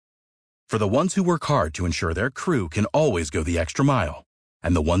For the ones who work hard to ensure their crew can always go the extra mile,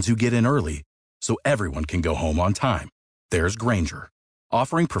 and the ones who get in early so everyone can go home on time, there's Grainger,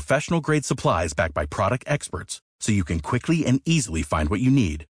 offering professional-grade supplies backed by product experts so you can quickly and easily find what you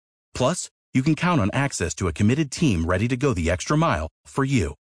need. Plus, you can count on access to a committed team ready to go the extra mile for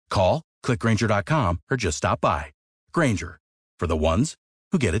you. Call, click Grainger.com, or just stop by. Grainger, for the ones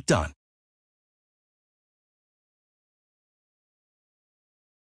who get it done.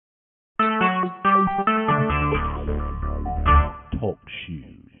 Talk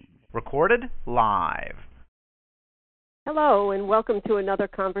shoes. Recorded live. Hello, and welcome to another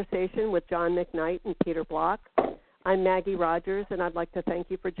conversation with John McKnight and Peter Block. I'm Maggie Rogers, and I'd like to thank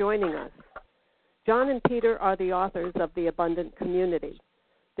you for joining us. John and Peter are the authors of The Abundant Community.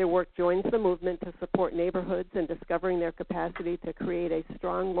 Their work joins the movement to support neighborhoods in discovering their capacity to create a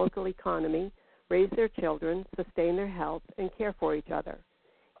strong local economy, raise their children, sustain their health, and care for each other.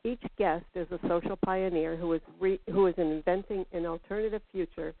 Each guest is a social pioneer who is inventing an alternative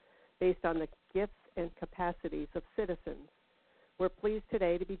future based on the gifts and capacities of citizens. We're pleased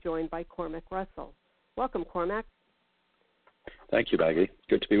today to be joined by Cormac Russell. Welcome, Cormac. Thank you, Maggie.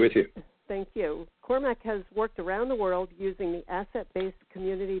 Good to be with you. Thank you. Cormac has worked around the world using the asset-based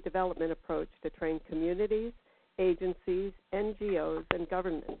community development approach to train communities, agencies, NGOs, and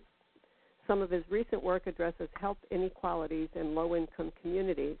governments. Some of his recent work addresses health inequalities in low-income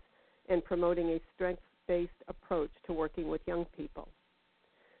communities and promoting a strengths-based approach to working with young people.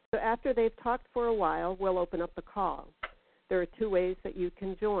 So after they've talked for a while, we'll open up the call. There are two ways that you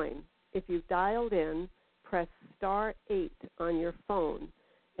can join. If you've dialed in, press *8 on your phone,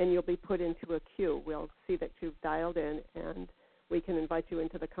 and you'll be put into a queue. We'll see that you've dialed in, and we can invite you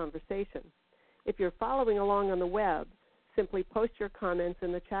into the conversation. If you're following along on the web, simply post your comments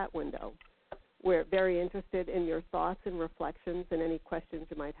in the chat window. We're very interested in your thoughts and reflections and any questions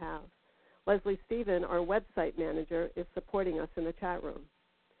you might have. Leslie Stephen, our website manager, is supporting us in the chat room.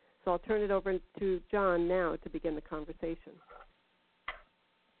 So I'll turn it over to John now to begin the conversation.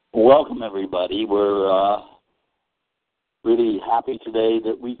 Welcome, everybody. We're really happy today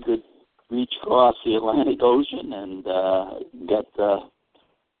that we could reach across the Atlantic Ocean and get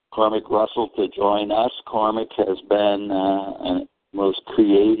Cormac Russell to join us. Cormac has been a most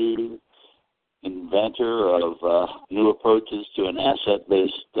creative inventor of new approaches to an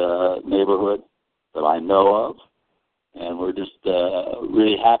asset-based neighborhood that I know of. And we're just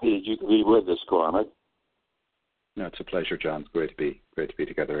really happy that you could be with us, Cormac. No, it's a pleasure, John. Great to be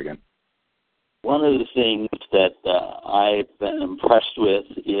together again. One of the things that I've been impressed with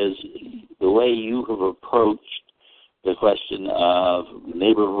is the way you have approached the question of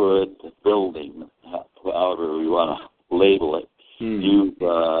neighborhood building, however we want to label it. You've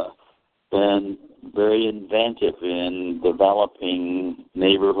been very inventive in developing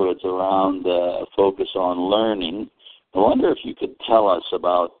neighborhoods around a focus on learning. I wonder if you could tell us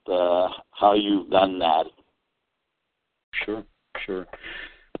about how you've done that. Sure.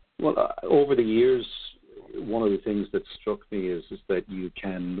 Well, over the years, one of the things that struck me is that you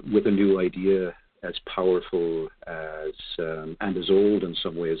can, with a new idea as powerful as and as old in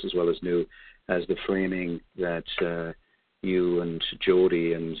some ways as well as new as the framing that you and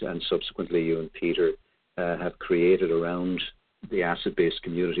Jody and subsequently you and Peter have created around the asset-based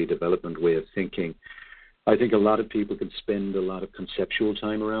community development way of thinking. I think a lot of people can spend a lot of conceptual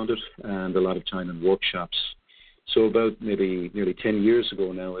time around it and a lot of time in workshops. So about maybe nearly 10 years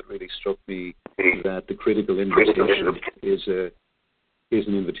ago now, it really struck me that the critical invitation is an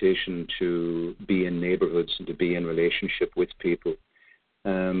invitation to be in neighborhoods and to be in relationship with people.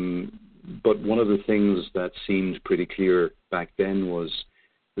 But one of the things that seemed pretty clear back then was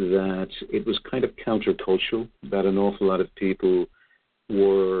that it was kind of countercultural, that an awful lot of people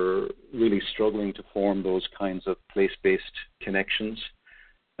were really struggling to form those kinds of place-based connections.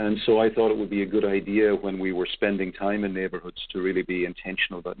 And so I thought it would be a good idea when we were spending time in neighborhoods to really be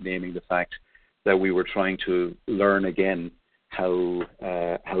intentional about naming the fact that we were trying to learn again how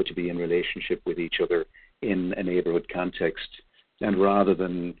to be in relationship with each other in a neighborhood context. And rather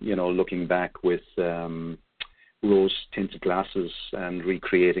than, looking back with rose-tinted glasses and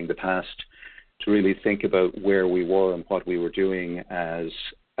recreating the past, to really think about where we were and what we were doing as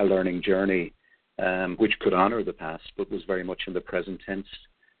a learning journey, which could honor the past, but was very much in the present tense,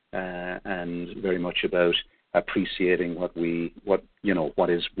 and very much about appreciating what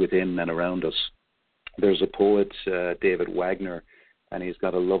is within and around us. There's a poet, David Wagner, and he's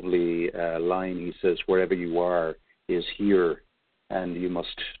got a lovely line. He says, "Wherever you are is here, and you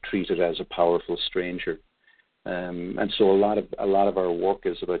must treat it as a powerful stranger." And so a lot of our work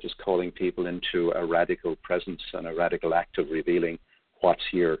is about just calling people into a radical presence and a radical act of revealing what's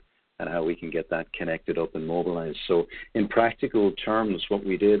here and how we can get that connected up and mobilized. So in practical terms, what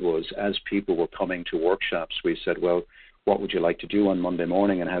we did was, as people were coming to workshops, we said, well, what would you like to do on Monday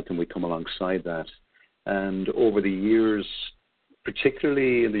morning, and how can we come alongside that? And over the years,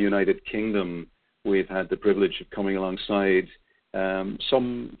 particularly in the United Kingdom, we've had the privilege of coming alongside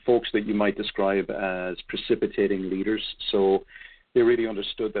some folks that you might describe as precipitating leaders. So they really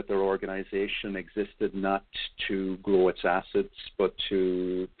understood that their organization existed not to grow its assets, but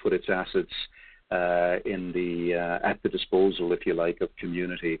to put its assets at the disposal, if you like, of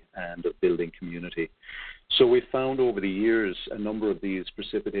community and of building community. So we found over the years a number of these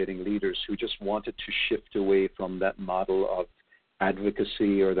precipitating leaders who just wanted to shift away from that model of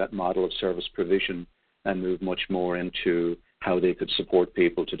advocacy or that model of service provision and move much more into how they could support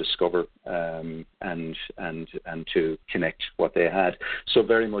people to discover and to connect what they had. So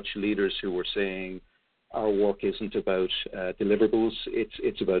very much leaders who were saying, our work isn't about deliverables,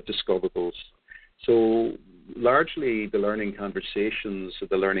 it's about discoverables. So largely the learning conversations,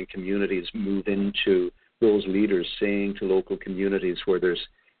 the learning communities move into those leaders saying to local communities where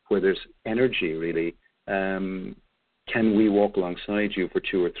there's energy really, can we walk alongside you for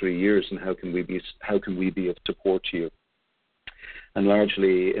 2 or 3 years, and how can we be of support to you? And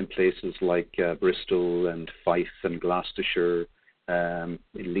largely in places like Bristol and Fife and Gloucestershire,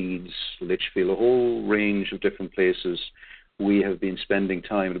 Leeds, Lichfield, a whole range of different places, we have been spending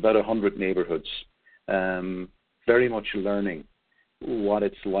time in about 100 neighbourhoods, very much learning what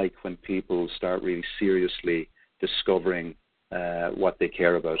it's like when people start really seriously discovering what they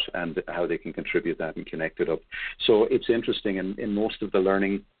care about and how they can contribute that and connect it up. So it's interesting, in most of the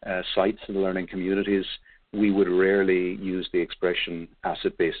learning sites and the learning communities, we would rarely use the expression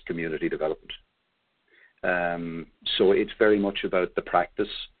asset-based community development. So it's very much about the practice,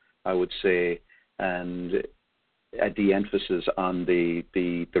 I would say, and the emphasis on the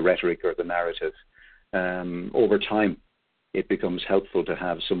rhetoric or the narrative. Over time, it becomes helpful to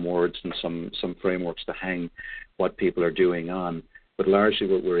have some words and some frameworks to hang what people are doing on. But largely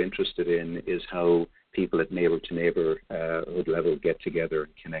what we're interested in is how people at neighbour-to-neighbourhood level get together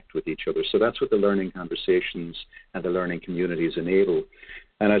and connect with each other. So that's what the learning conversations and the learning communities enable.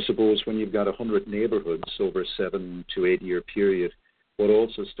 And I suppose when you've got 100 neighbourhoods over a 7 to 8 year period, what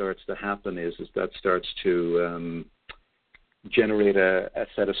also starts to happen is that starts to generate a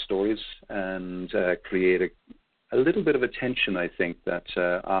set of stories and create a little bit of attention, I think, that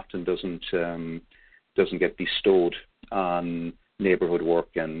often doesn't get bestowed on neighbourhood work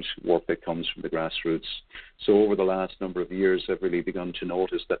and work that comes from the grassroots. So over the last number of years, I've really begun to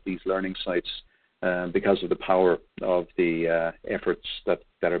notice that these learning sites, because of the power of the efforts that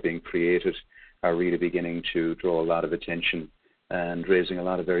are being created, are really beginning to draw a lot of attention and raising a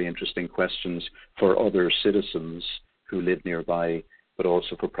lot of very interesting questions for other citizens who live nearby, but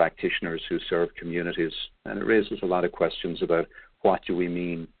also for practitioners who serve communities. And it raises a lot of questions about what do we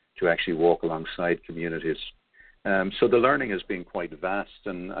mean to actually walk alongside communities. So the learning has been quite vast,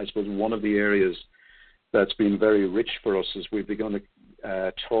 and I suppose one of the areas that's been very rich for us is we've begun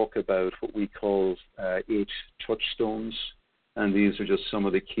to talk about what we call 8 touchstones, and these are just some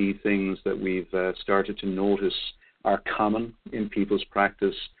of the key things that we've started to notice are common in people's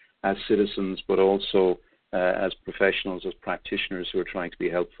practice as citizens, but also as professionals, as practitioners who are trying to be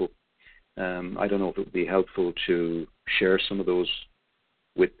helpful. I don't know if it would be helpful to share some of those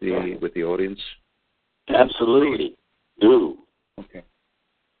with the audience. Absolutely. Do. Okay.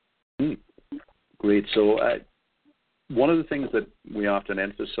 Great. So one of the things that we often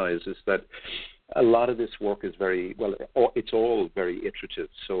emphasize is that a lot of this work is it's all very iterative.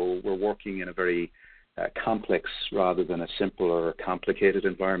 So we're working in a very complex rather than a simple or complicated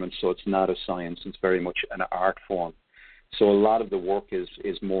environment. So it's not a science, it's very much an art form. So a lot of the work is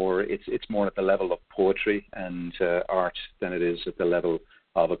more, it's more at the level of poetry and art than it is at the level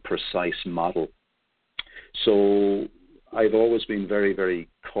of a precise model. So I've always been very, very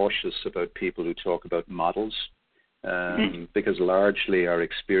cautious about people who talk about models, because largely our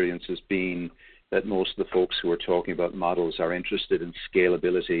experience has been that most of the folks who are talking about models are interested in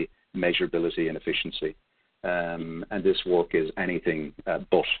scalability, measurability, and efficiency. And this work is anything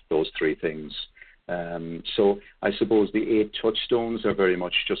but those 3 things. So I suppose the 8 touchstones are very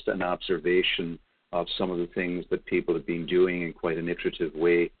much just an observation of some of the things that people have been doing in quite an iterative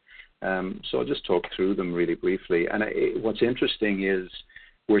way. So I'll just talk through them really briefly. And what's interesting is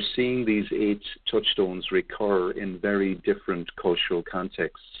we're seeing these 8 touchstones recur in very different cultural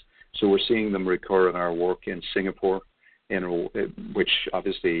contexts. So we're seeing them recur in our work in Singapore, which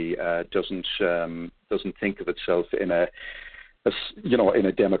obviously doesn't think of itself in a in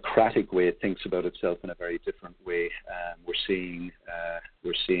a democratic way, it thinks about itself in a very different way. We're seeing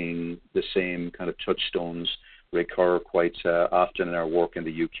the same kind of touchstones recur quite often in our work in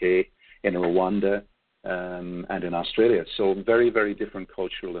the UK, in Rwanda, and in Australia. So very, very different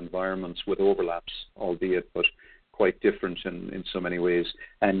cultural environments with overlaps, albeit, but quite different in so many ways.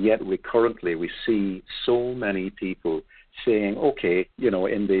 And yet recurrently we see so many people saying, okay,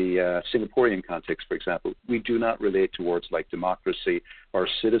 in the Singaporean context, for example, we do not relate to words like democracy or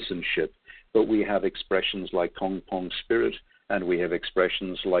citizenship, but we have expressions like Kong Pong spirit, and we have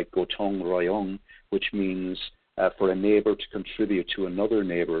expressions like Gotong Royong, which means for a neighbor to contribute to another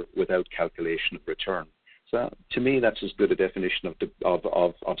neighbor without calculation of return. So to me, that's as good a definition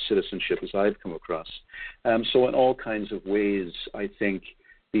of citizenship as I've come across. So in all kinds of ways, I think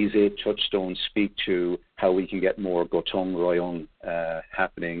these 8 touchstones speak to how we can get more Gotong Royong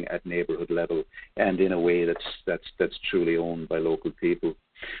happening at neighborhood level, and in a way that's truly owned by local people.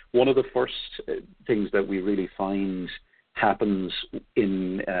 One of the first things that we really find happens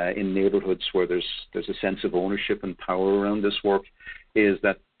in neighborhoods where there's a sense of ownership and power around this work is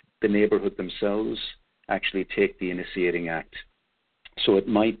that the neighborhood themselves actually take the initiating act. So it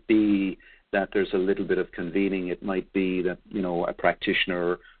might be that there's a little bit of convening. It might be that, a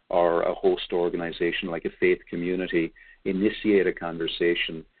practitioner or a host organization like a faith community initiate a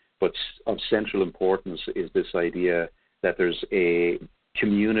conversation. But of central importance is this idea that there's a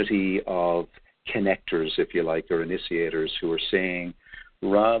community of connectors, if you like, or initiators who are saying,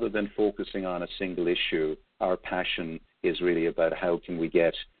 rather than focusing on a single issue, our passion is really about how can we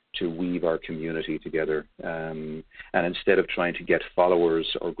get to weave our community together. And instead of trying to get followers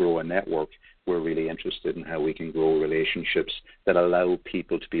or grow a network, we're really interested in how we can grow relationships that allow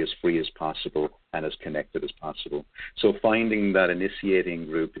people to be as free as possible and as connected as possible. So finding that initiating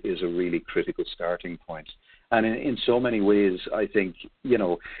group is a really critical starting point. And in so many ways, I think,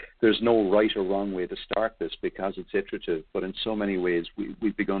 there's no right or wrong way to start this because it's iterative. But in so many ways,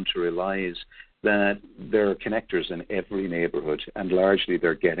 we've begun to realize that there are connectors in every neighborhood, and largely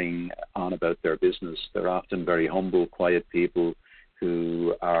they're getting on about their business. They're often very humble, quiet people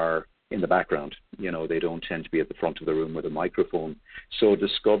who are in the background. They don't tend to be at the front of the room with a microphone. So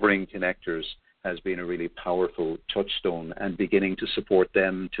discovering connectors has been a really powerful touchstone, and beginning to support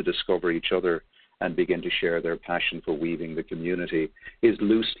them to discover each other and begin to share their passion for weaving the community is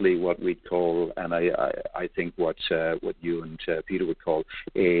loosely what we call, and I think what you and Peter would call,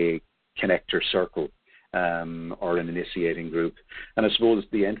 a connector circle or an initiating group. And I suppose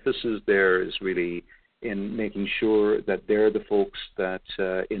the emphasis there is really in making sure that they're the folks that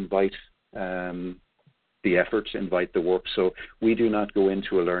invite the efforts, invite the work. So we do not go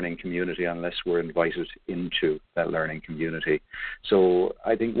into a learning community unless we're invited into that learning community. So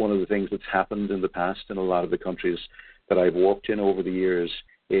I think one of the things that's happened in the past in a lot of the countries that I've worked in over the years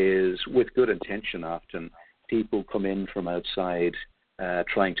is, with good intention often, people come in from outside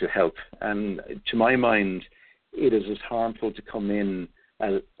trying to help. And to my mind, it is as harmful to come in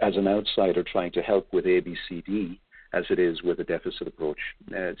as an outsider trying to help with ABCD as it is with a deficit approach.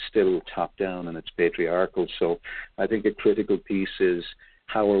 It's still top down and it's patriarchal. So I think a critical piece is,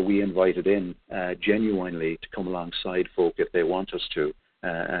 how are we invited in genuinely to come alongside folk if they want us to,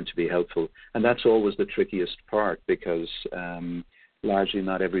 and to be helpful. And that's always the trickiest part, because largely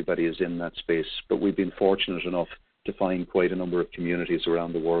not everybody is in that space. But we've been fortunate enough to find quite a number of communities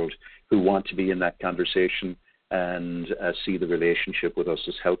around the world who want to be in that conversation and see the relationship with us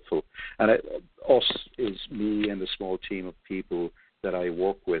as helpful. And us is me and the small team of people that I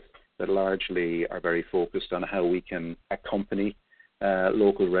work with that largely are very focused on how we can accompany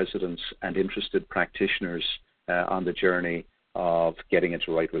local residents and interested practitioners on the journey of getting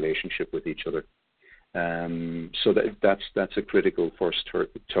into right relationship with each other. So that's a critical first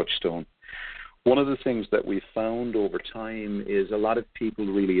touchstone. One of the things that we've found over time is a lot of people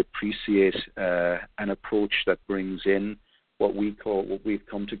really appreciate an approach that brings in what we've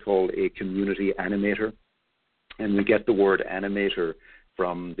come to call a community animator. And we get the word animator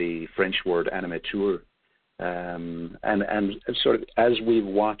from the French word animateur. And sort of as we've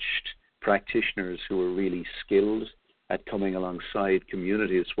watched practitioners who are really skilled at coming alongside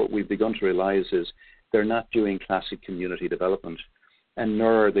communities, what we've begun to realize is they're not doing classic community development, and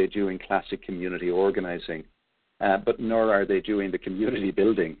nor are they doing classic community organizing, but nor are they doing the community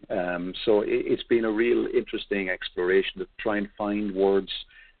building. So it's been a real interesting exploration to try and find words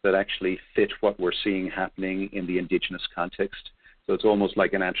that actually fit what we're seeing happening in the Indigenous context. So it's almost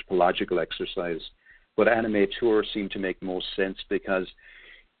like an anthropological exercise. But animateur seemed to make most sense, because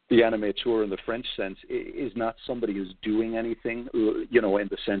the animateur in the French sense is not somebody who's doing anything, in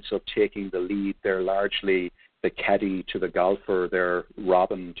the sense of taking the lead. They're largely caddy to the golfer, they're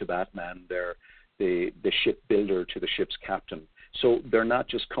Robin to Batman, they're the shipbuilder to the ship's captain. So they're not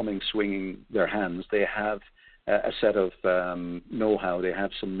just coming swinging their hands. They have a set of know-how. They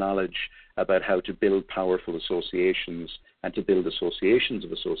have some knowledge about how to build powerful associations and to build associations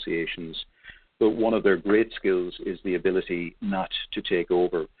of associations. But one of their great skills is the ability not to take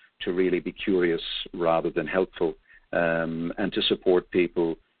over, to really be curious rather than helpful, and to support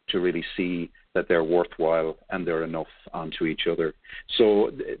people to really see that they're worthwhile and they're enough onto each other.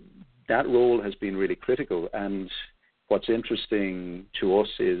 So that role has been really critical. And what's interesting to us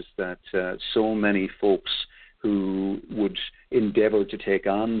is that so many folks who would endeavor to take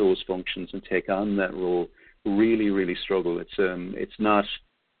on those functions and take on that role really, really struggle. It's not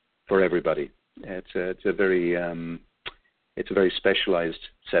for everybody. It's a very specialized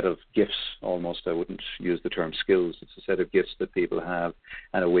set of gifts, almost. I wouldn't use the term skills. It's a set of gifts that people have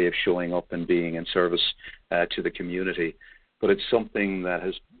and a way of showing up and being in service to the community. But it's something that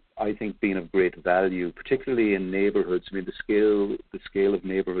has, I think, been of great value, particularly in neighbourhoods. I mean, the scale of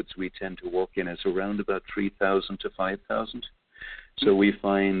neighbourhoods we tend to work in is around about 3,000 to 5,000. So we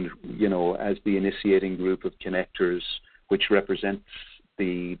find, as the initiating group of connectors, which represents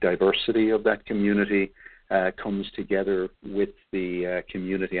the diversity of that community, comes together with the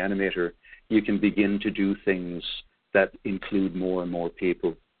community animator, you can begin to do things that include more and more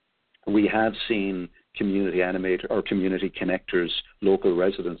people. We have seen community animator or community connectors, local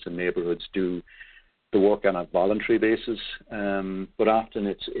residents in neighbourhoods do the work on a voluntary basis, but often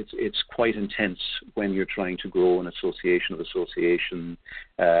it's quite intense when you're trying to grow an association,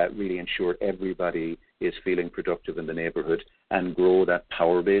 really ensure everybody is feeling productive in the neighbourhood and grow that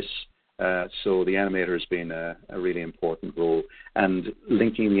power base. So the animator has been a really important role. And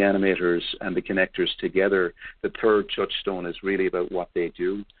linking the animators and the connectors together, the third touchstone is really about what they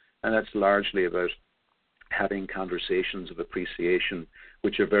do. And that's largely about having conversations of appreciation,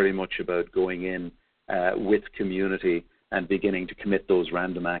 which are very much about going in with community and beginning to commit those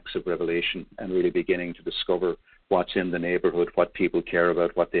random acts of revelation and really beginning to discover what's in the neighborhood, what people care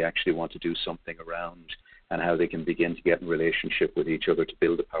about, what they actually want to do something around, and how they can begin to get in relationship with each other to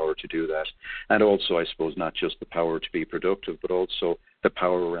build the power to do that. And also, I suppose, not just the power to be productive, but also the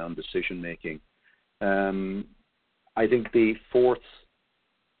power around decision-making. I think the fourth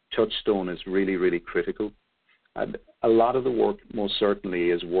touchstone is really, really critical. And a lot of the work, most certainly,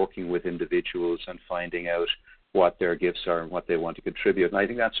 is working with individuals and finding out what their gifts are and what they want to contribute. And I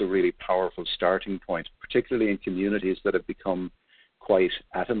think that's a really powerful starting point, particularly in communities that have become quite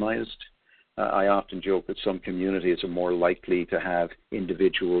atomized. I often joke that some communities are more likely to have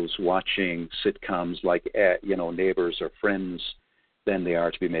individuals watching sitcoms like, Neighbours or Friends than they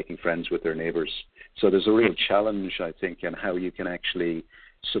are to be making friends with their neighbours. So there's a real challenge, I think, in how you can actually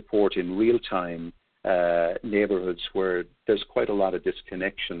support in real time neighbourhoods where there's quite a lot of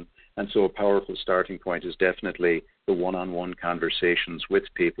disconnection. And so a powerful starting point is definitely the one-on-one conversations with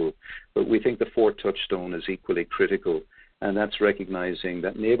people. But we think the fourth touchstone is equally critical, and that's recognizing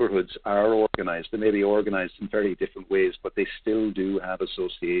that neighbourhoods are organized. They may be organized in very different ways, but they still do have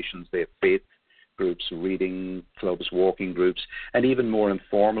associations. They have faith groups, reading clubs, walking groups, and even more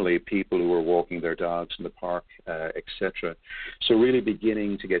informally, people who are walking their dogs in the park, etc. So really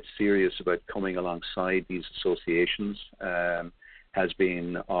beginning to get serious about coming alongside these associations has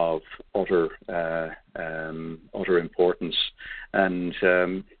been of utter importance. And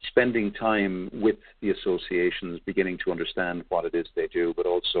spending time with the associations, beginning to understand what it is they do, but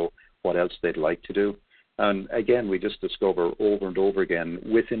also what else they'd like to do. And again, we just discover over and over again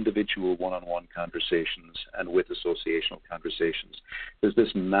with individual one-on-one conversations and with associational conversations, there's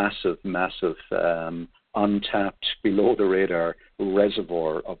this massive, untapped, below-the-radar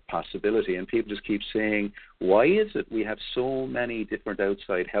reservoir of possibility. And people just keep saying, why is it we have so many different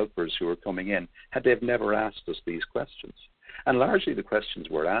outside helpers who are coming in? Had they've never asked us these questions. And largely the questions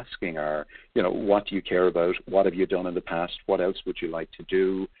we're asking are, what do you care about? What have you done in the past? What else would you like to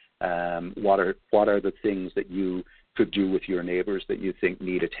do? What are the things that you could do with your neighbours that you think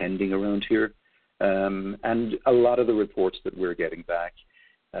need attending around here? And a lot of the reports that we're getting back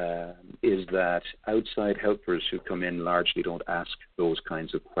is that outside helpers who come in largely don't ask those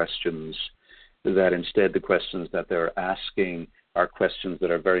kinds of questions, that instead the questions that they're asking are questions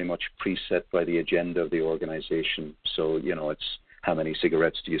that are very much preset by the agenda of the organization. So, it's how many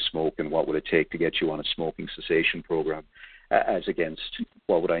cigarettes do you smoke and what would it take to get you on a smoking cessation program, as against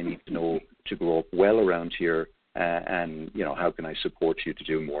what would I need to know to grow up well around here, and how can I support you to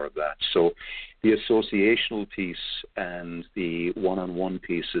do more of that? So the associational piece and the one-on-one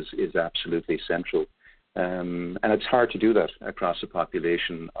piece is absolutely central. And it's hard to do that across a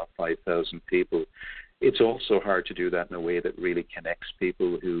population of 5,000 people. it's also hard to do that in a way that really connects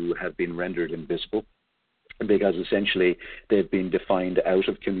people who have been rendered invisible, because essentially they've been defined out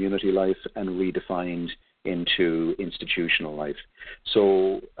of community life and redefined into institutional life.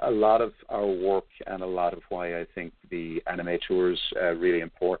 So a lot of our work, and a lot of why I think the anime tours are really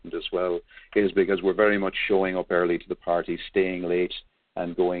important as well, is because we're very much showing up early to the party, staying late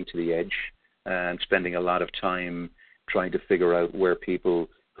and going to the edge, and spending a lot of time trying to figure out where people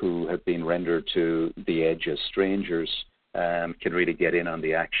who have been rendered to the edge as strangers can really get in on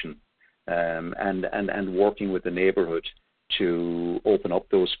the action, and working with the neighborhood to open up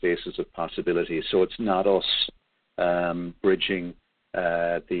those spaces of possibility. So it's not us bridging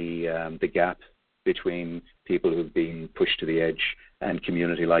the gap between people who've been pushed to the edge and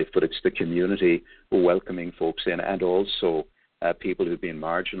community life, but it's the community welcoming folks in, and also people who've been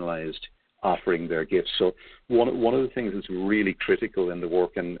marginalized offering their gifts. So one of the things that's really critical in the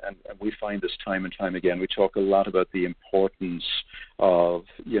work, and we find this time and time again, we talk a lot about the importance of,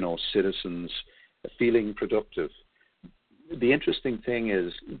 citizens feeling productive. The interesting thing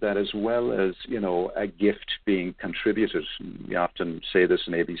is that as well as, a gift being contributed, we often say this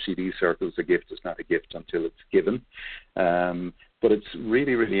in ABCD circles, a gift is not a gift until it's given. But it's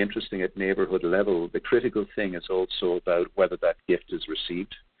really, really interesting at neighborhood level. The critical thing is also about whether that gift is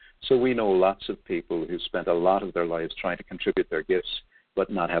received. So we know lots of people who spent a lot of their lives trying to contribute their gifts, but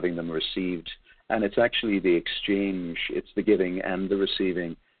not having them received. And it's actually the exchange, it's the giving and the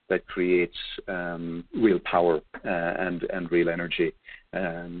receiving that creates real power and real energy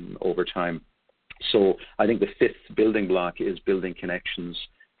over time. So I think the fifth building block is building connections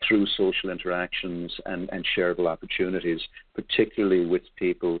through social interactions and shareable opportunities, particularly with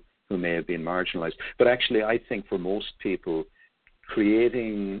people who may have been marginalized. But actually, I think for most people,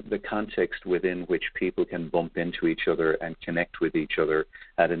 creating the context within which people can bump into each other and connect with each other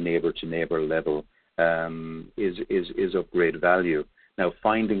at a neighbor-to-neighbor level is of great value. Now,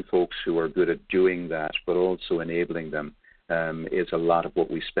 finding folks who are good at doing that, but also enabling them, is a lot of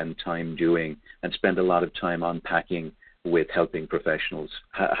what we spend time doing, and spend a lot of time unpacking with helping professionals,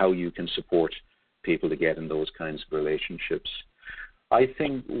 how you can support people to get in those kinds of relationships. I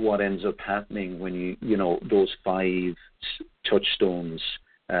think what ends up happening when those 5 touchstones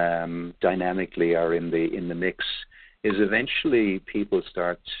dynamically are in the mix is eventually people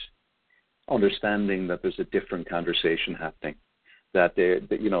start understanding that there's a different conversation happening. That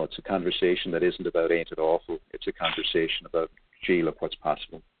it's a conversation that isn't about ain't it awful. It's a conversation about, gee, look what's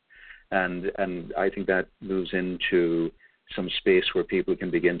possible. And I think that moves into some space where people can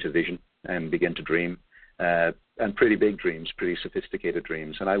begin to vision and begin to dream. And pretty big dreams, pretty sophisticated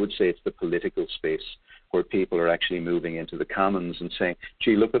dreams. And I would say it's the political space where people are actually moving into the commons and saying,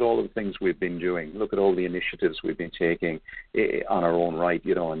 gee, look at all of the things we've been doing. Look at all the initiatives we've been taking on our own right,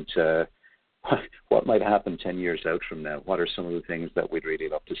 and what might happen 10 years out from now? What are some of the things that we'd really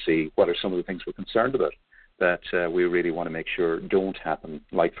love to see? What are some of the things we're concerned about that we really want to make sure don't happen?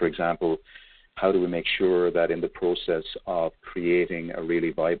 Like, for example, how do we make sure that in the process of creating a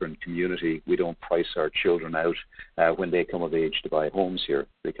really vibrant community, we don't price our children out when they come of age to buy homes here,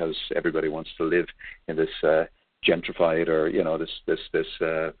 because everybody wants to live in this gentrified or this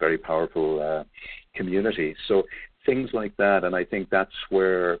very powerful community. So things like that, and I think that's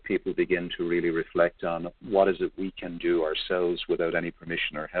where people begin to really reflect on what is it we can do ourselves without any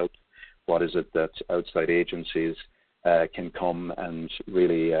permission or help. What is it that outside agencies can come and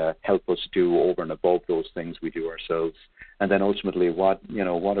really help us do over and above those things we do ourselves, and then ultimately what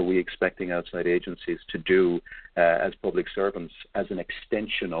are we expecting outside agencies to do as public servants as an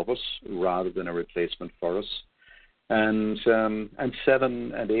extension of us rather than a replacement for us. And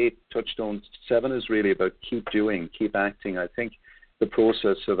 7 and 8 touchstones. 7 is really about keep doing, keep acting. I think the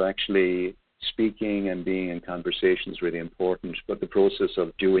process of actually speaking and being in conversation is really important, but the process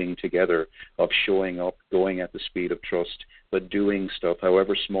of doing together, of showing up, going at the speed of trust, but doing stuff,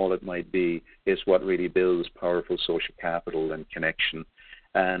 however small it might be, is what really builds powerful social capital and connection.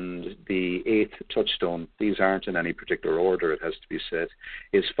 And the 8th touchstone, these aren't in any particular order, it has to be said,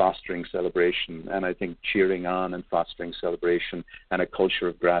 is fostering celebration. And I think cheering on and fostering celebration and a culture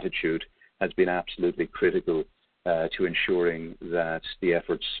of gratitude has been absolutely critical to ensuring that the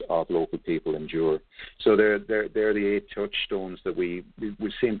efforts of local people endure. So they're the 8 touchstones that we've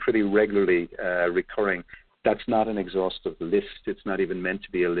seen pretty regularly recurring. That's not an exhaustive list. It's not even meant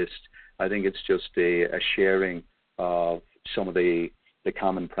to be a list. I think it's just a sharing of some of the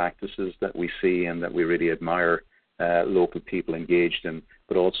common practices that we see and that we really admire local people engaged in,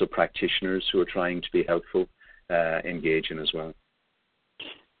 but also practitioners who are trying to be helpful engage in as well.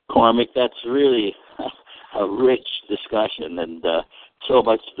 Cormac, that's really a rich discussion and so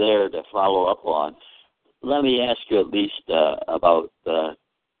much there to follow up on. let me ask you at least about the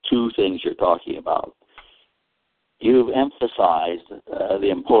two things you're talking about. You've emphasized the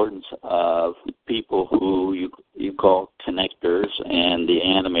importance of people who you call connectors and the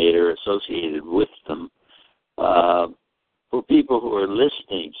animator associated with them. For people who are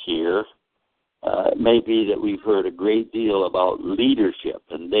listening here, it may be that we've heard a great deal about leadership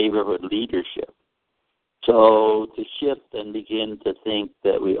and neighborhood leadership. So to shift and begin to think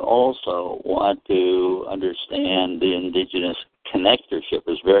that we also want to understand the indigenous connectorship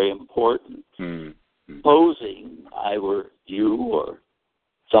is very important. Supposing I were you or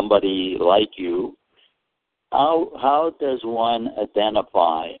somebody like you, how does one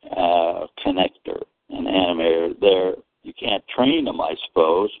identify a connector, an animator? You can't train them, I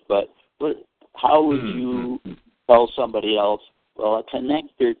suppose, but how would you tell somebody else, well, a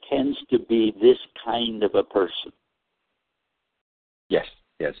connector tends to be this kind of a person? Yes.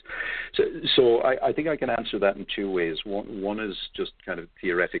 So I think I can answer that in two ways. One is just kind of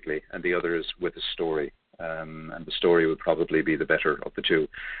theoretically, and the other is with a story. And the story would probably be the better of the two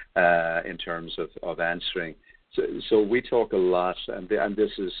in terms of answering. So we talk a lot, and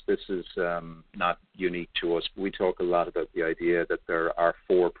this is not unique to us. We talk a lot about the idea that there are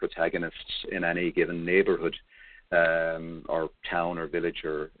four protagonists in any given neighborhood, or town or village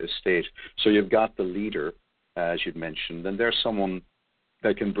or estate. So you've got the leader, as you'd mentioned, and there's someone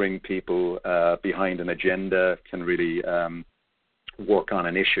that can bring people behind an agenda, can really work on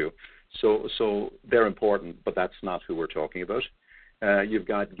an issue. So they're important, but that's not who we're talking about. You've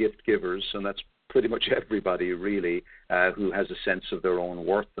got gift givers, and that's pretty much everybody really who has a sense of their own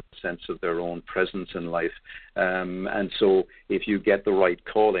worth, a sense of their own presence in life. And so if you get the right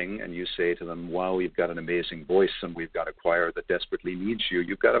calling and you say to them, wow, you've got an amazing voice and we've got a choir that desperately needs you,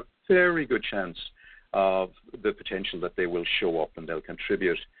 you've got a very good chance of the potential that they will show up and they'll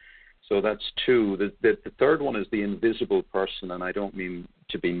contribute. So that's two. The third one is the invisible person, and I don't mean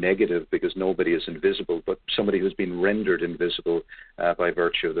to be negative because nobody is invisible, but somebody who's been rendered invisible by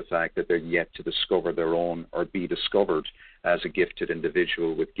virtue of the fact that they're yet to discover their own or be discovered as a gifted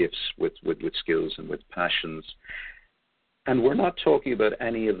individual with gifts, with skills and with passions. And we're not talking about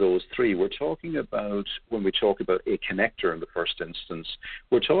any of those three. We're talking about, when we talk about a connector in the first instance,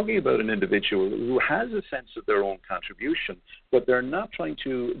 we're talking about an individual who has a sense of their own contribution, but they're not trying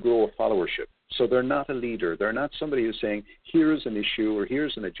to grow a followership. So they're not a leader. They're not somebody who's saying, here's an issue or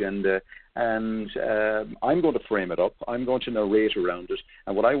here's an agenda, and I'm going to frame it up. I'm going to narrate around it.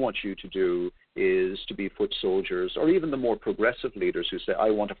 And what I want you to do is to be foot soldiers, or even the more progressive leaders who say, I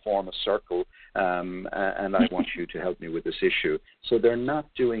want to form a circle, and I want you to help me with this issue. So they're not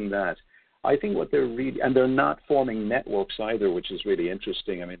doing that. I think what they're really, and they're not forming networks either, which is really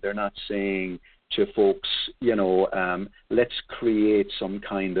interesting. I mean, they're not saying to folks, let's create some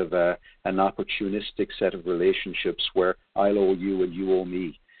kind of an opportunistic set of relationships where I'll owe you and you owe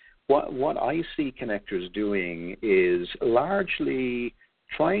me. What I see connectors doing is largely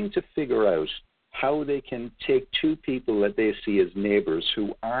trying to figure out how they can take two people that they see as neighbors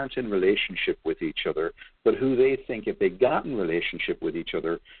who aren't in relationship with each other, but who they think if they got in relationship with each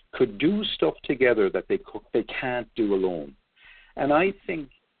other could do stuff together that they can't do alone. And I think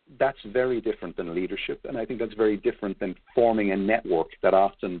that's very different than leadership, and I think that's very different than forming a network that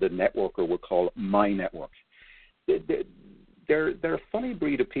often the networker will call my network. They're a funny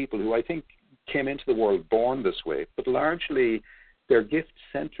breed of people who I think came into the world born this way, but largely they're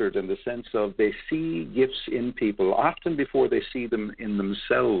gift-centered in the sense of they see gifts in people often before they see them in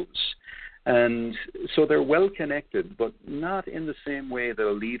themselves. And so they're well-connected, but not in the same way that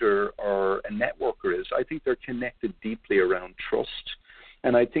a leader or a networker is. I think they're connected deeply around trust.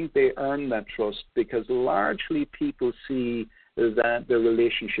 And I think they earn that trust because largely people see that they're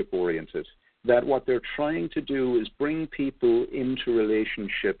relationship-oriented, that what they're trying to do is bring people into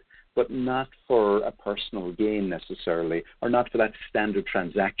relationship, but not for a personal gain necessarily, or not for that standard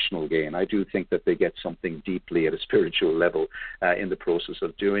transactional gain. I do think that they get something deeply at a spiritual level in the process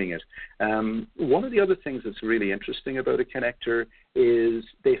of doing it. One of the other things that's really interesting about a connector is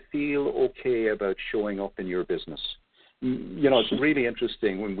they feel okay about showing up in your business. It's really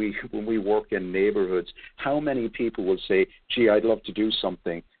interesting when we work in neighborhoods, how many people will say, gee, I'd love to do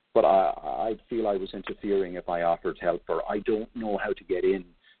something, but I feel I was interfering if I offered help, or I don't know how to get in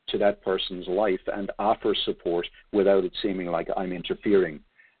to that person's life and offer support without it seeming like I'm interfering.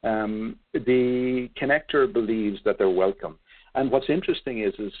 The connector believes that they're welcome. And what's interesting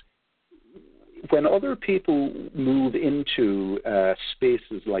is when other people move into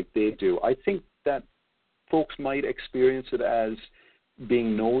spaces like they do, I think that folks might experience it as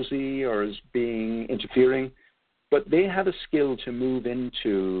being nosy or as being interfering. But they have a skill to move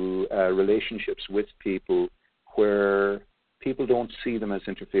into relationships with people where people don't see them as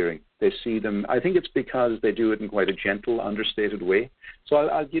interfering. They see them. I think it's because they do it in quite a gentle, understated way. So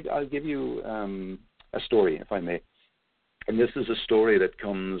I'll give you a story, if I may. And this is a story that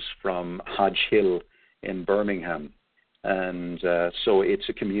comes from Hodge Hill in Birmingham. And so it's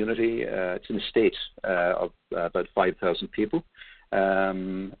a community, it's an estate of about 5,000 people,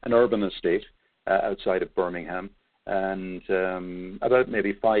 an urban estate outside of Birmingham. And about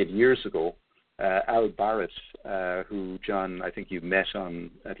maybe 5 years ago, Al Barrett, who, John, I think you've met on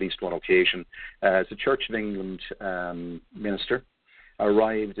at least one occasion, as a Church of England minister,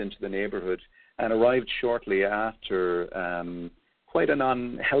 arrived into the neighbourhood and arrived shortly after quite an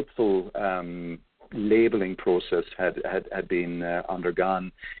unhelpful labeling process had been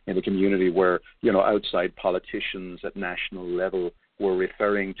undergone in the community, where, you know, outside politicians at national level were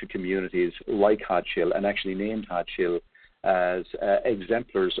referring to communities like Hodge Hill, and actually named Hodge Hill, as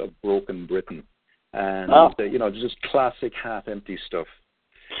exemplars of broken Britain. And, you know, just classic half-empty stuff.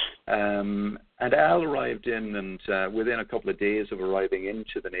 And Al arrived in, and within a couple of days of arriving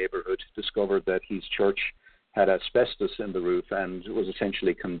into the neighbourhood, discovered that his church had asbestos in the roof and was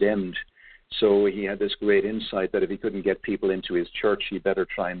essentially condemned. So he had this great insight that if he couldn't get people into his church, he better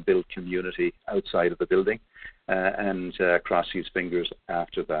try and build community outside of the building, and cross his fingers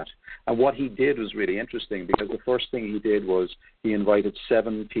after that. And what he did was really interesting, because the first thing he did was he invited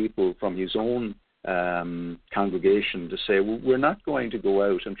 7 people from his own congregation to say, well, we're not going to go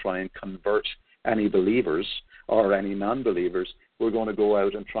out and try and convert any believers or any non-believers. We're going to go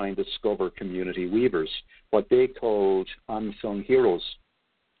out and try and discover community weavers, what they called unsung heroes.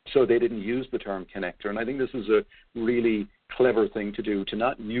 So they didn't use the term connector. And I think this is a really clever thing to do, to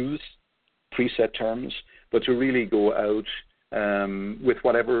not use preset terms, but to really go out with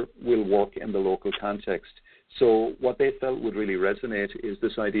whatever will work in the local context. So what they felt would really resonate is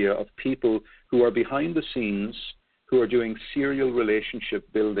this idea of people who are behind the scenes, who are doing serial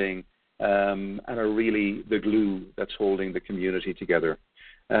relationship building, and are really the glue that's holding the community together.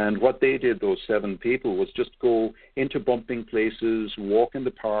 And what they did, those 7 people, was just go into bumping places, walk in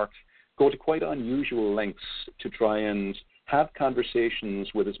the park, go to quite unusual lengths to try and have conversations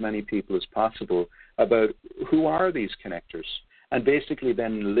with as many people as possible about who are these connectors, and basically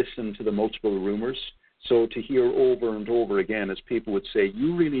then listen to the multiple rumors. So to hear over and over again as people would say,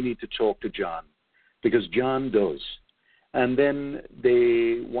 you really need to talk to John, because John does. And then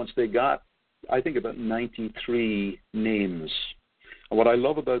once they got, I think, about 93 names. And what I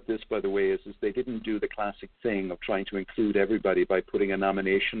love about this, by the way, is they didn't do the classic thing of trying to include everybody by putting a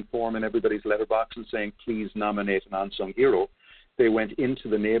nomination form in everybody's letterbox and saying, please nominate an unsung hero. They went into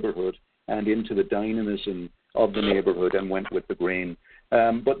the neighborhood and into the dynamism of the neighborhood and went with the grain.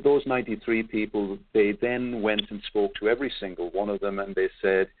 But those 93 people, they then went and spoke to every single one of them, and they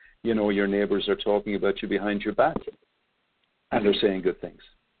said, you know, your neighbors are talking about you behind your back, and they're saying good things.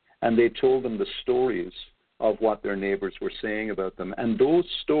 And they told them the stories of what their neighbors were saying about them. And those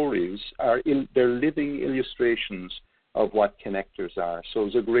stories they're living illustrations of what connectors are. So it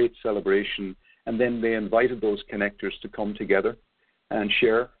was a great celebration. And then they invited those connectors to come together and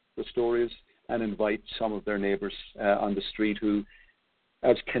share the stories and invite some of their neighbors on the street who,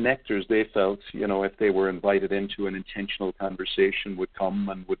 as connectors, they felt, you know, if they were invited into an intentional conversation, would come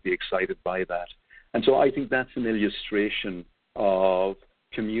and would be excited by that. And so I think that's an illustration of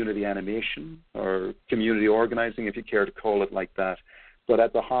community animation, or community organizing, if you care to call it like that. But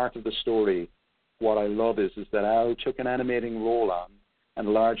at the heart of the story, what I love is that Al took an animating role on, and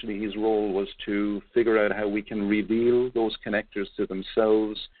largely his role was to figure out how we can reveal those connectors to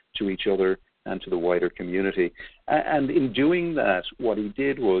themselves, to each other, and to the wider community. And in doing that, what he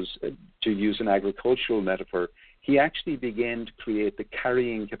did was, to use an agricultural metaphor, he actually began to create the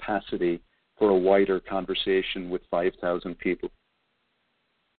carrying capacity for a wider conversation with 5,000 people.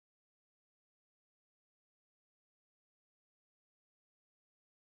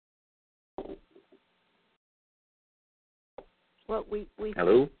 Well, we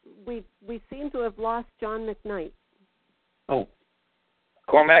Hello? We seem to have lost John McKnight. Oh.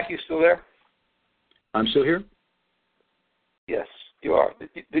 Cormac, you still there? I'm still here? Yes, you are.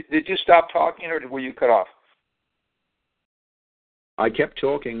 Did you stop talking, or were you cut off? I kept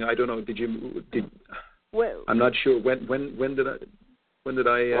talking. I don't know. Well, I'm not sure. When did I?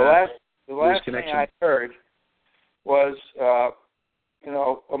 The last thing I heard was,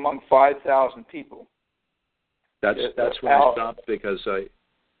 among 5,000 people. That's when I stopped, because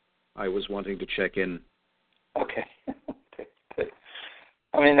I was wanting to check in. Okay.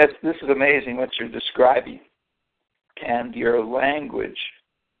 I mean, this is amazing what you're describing, and your language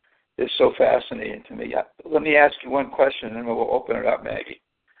is so fascinating to me. Let me ask you one question, and we'll open it up, Maggie.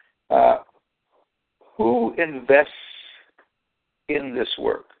 Who invests in this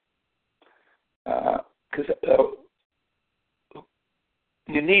work? Because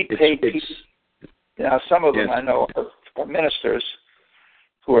you need paid people. Now, some of them I know are ministers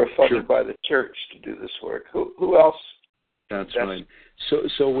who are funded by the church to do this work. Who else? That's right.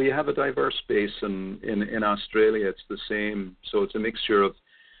 So we have a diverse base in Australia. It's the same. So it's a mixture of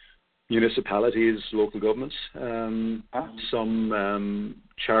municipalities, local governments, some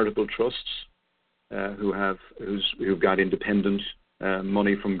charitable trusts who've got independent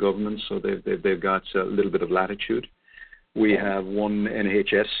money from government, so they've got a little bit of latitude. We have one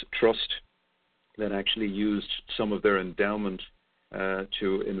NHS trust that actually used some of their endowment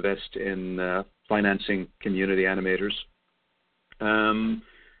to invest in financing community animators.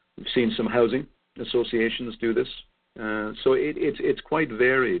 We've seen some housing associations do this. So it's quite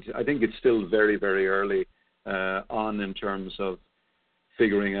varied. I think it's still very, very early on in terms of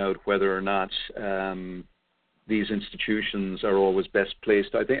figuring out whether or not these institutions are always best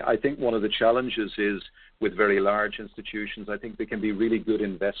placed. I think one of the challenges is with very large institutions, I think they can be really good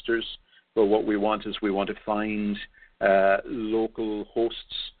investors, but what we want to find local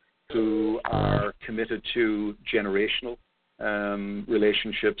hosts who are committed to generational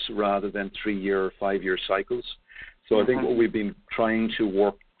relationships rather than 3-year or 5-year cycles. So I think what we've been trying to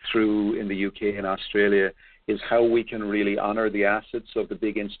work through in the UK and Australia is how we can really honor the assets of the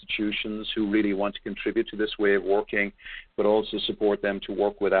big institutions who really want to contribute to this way of working, but also support them to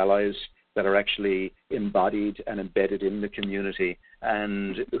work with allies that are actually embodied and embedded in the community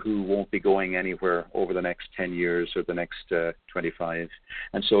and who won't be going anywhere over the next 10 years or the next 25.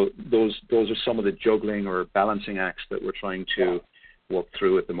 And so those are some of the juggling or balancing acts that we're trying to work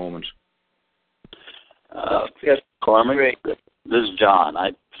through at the moment. Yes, Cormac, this is John.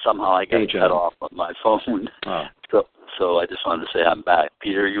 I got cut off on my phone, so I just wanted to say I'm back.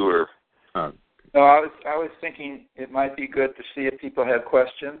 Peter, you were. No, I was thinking it might be good to see if people have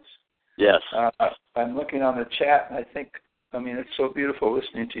questions. Yes. I'm looking on the chat, and it's so beautiful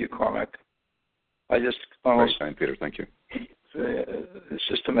listening to you, Cormac. I just almost. Very kind, Peter. Thank you. It's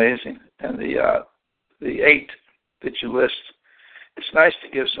just amazing, and the 8 that you list. It's nice to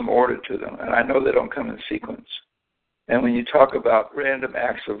give some order to them, and I know they don't come in sequence. And when you talk about random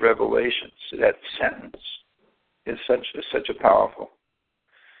acts of revelations, that sentence is such a powerful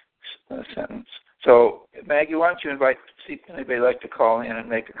sentence. So, Maggie, why don't you see if anybody would like to call in and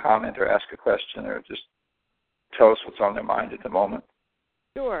make a comment or ask a question or just tell us what's on their mind at the moment.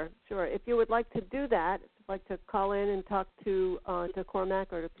 Sure. If you would like to do that, like to call in and talk to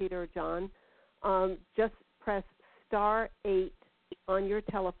Cormac or to Peter or John, just press *8 on your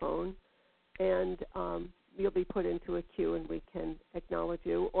telephone, and you'll be put into a queue, and we can acknowledge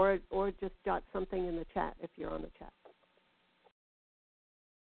you, or just jot something in the chat if you're on the chat.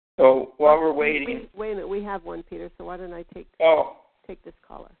 So while we're waiting, wait a minute, we have one, Peter. So why don't I take this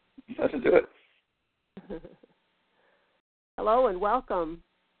caller? Let's do it. Hello and welcome.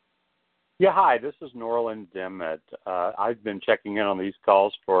 Yeah, hi, this is Norland Dimmitt. I've been checking in on these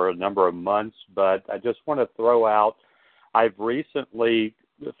calls for a number of months, but I just want to throw out, I've recently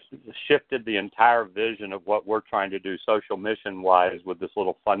shifted the entire vision of what we're trying to do social mission-wise with this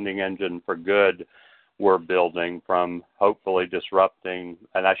little funding engine for good we're building, from hopefully disrupting,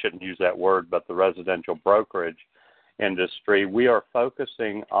 and I shouldn't use that word, but the residential brokerage industry. We are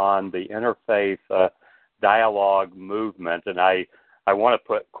focusing on the interfaith dialogue movement, and I want to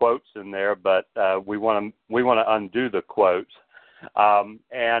put quotes in there, but we want to undo the quotes.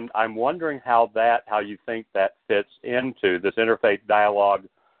 And I'm wondering how you think that fits into this interfaith dialogue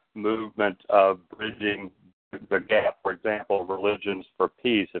movement of bridging the gap. For example, Religions for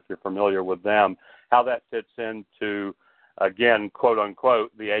Peace, if you're familiar with them, how that fits into, again, quote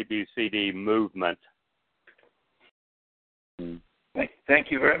unquote, the ABCD movement. Thank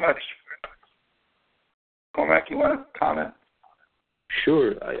you very much. Cormac, you want to comment?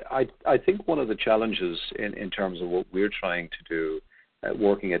 Sure. I think one of the challenges in terms of what we're trying to do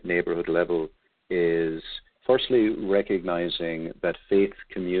working at neighborhood level is firstly recognizing that faith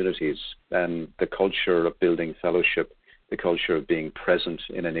communities and the culture of building fellowship, the culture of being present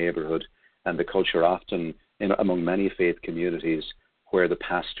in a neighborhood, and the culture often among many faith communities where the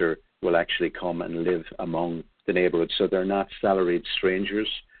pastor will actually come and live among the neighborhood. So they're not salaried strangers,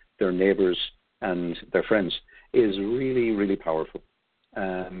 they're neighbors and they're friends, is really, really powerful.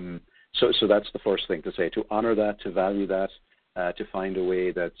 So that's the first thing to say, to honor that, to value that, to find a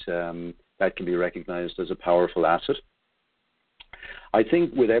way that that can be recognized as a powerful asset. I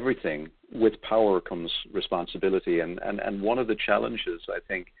think with everything, with power comes responsibility, and one of the challenges, I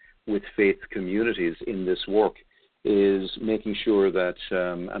think, with faith communities in this work is making sure that,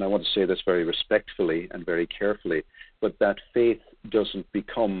 and I want to say this very respectfully and very carefully, but that faith doesn't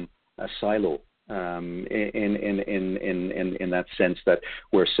become a silo in that sense that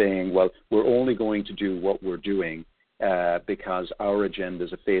we're saying, well, we're only going to do what we're doing because our agenda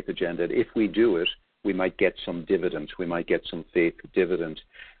is a faith agenda. If we do it, we might get some dividend. We might get some faith dividend.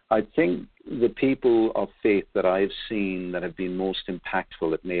 I think the people of faith that I've seen that have been most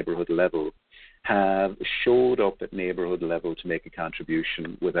impactful at neighborhood level have showed up at neighborhood level to make a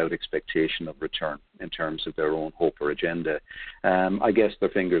contribution without expectation of return in terms of their own hope or agenda. I guess their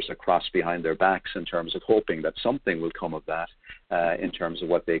fingers are crossed behind their backs in terms of hoping that something will come of that in terms of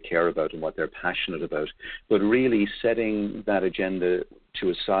what they care about and what they're passionate about. But really setting that agenda to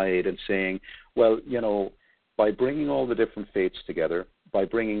a side and saying, well, by bringing all the different faiths together, by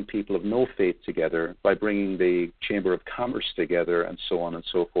bringing people of no faith together, by bringing the Chamber of Commerce together, and so on and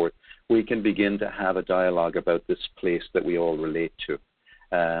so forth, we can begin to have a dialogue about this place that we all relate to.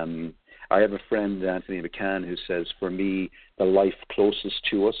 I have a friend, Anthony McCann, who says, for me, the life closest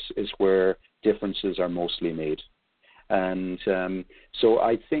to us is where differences are mostly made. And so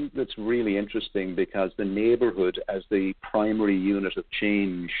I think that's really interesting because the neighborhood as the primary unit of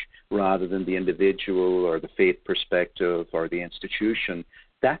change rather than the individual or the faith perspective or the institution,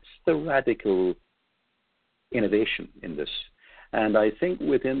 that's the radical innovation in this. And I think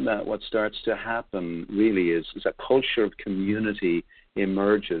within that what starts to happen really is a culture of community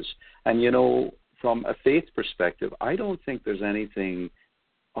emerges. And, from a faith perspective, I don't think there's anything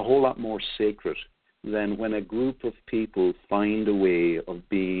a whole lot more sacred than when a group of people find a way of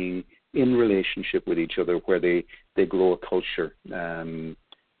being in relationship with each other where they grow a culture.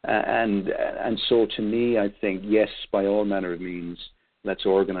 And so to me, I think, yes, by all manner of means, let's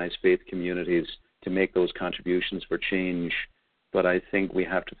organize faith communities to make those contributions for change. But I think we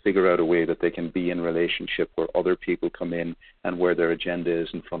have to figure out a way that they can be in relationship where other people come in and where their agenda is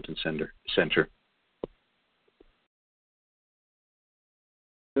in front and center.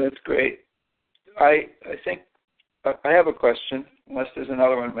 That's great. I think I have a question, unless there's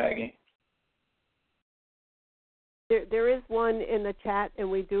another one, Maggie. There is one in the chat,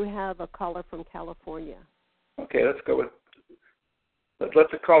 and we do have a caller from California. Okay, let's go with. Let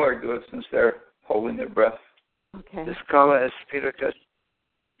the caller do it since they're holding their breath. Okay. This caller is Peter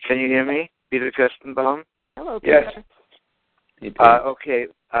Can you hear me? Peter Kirstenbaum? Hello, Peter. Yes. Okay.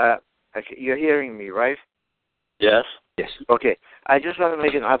 You're hearing me, right? Yes. Yes. Okay. I just want to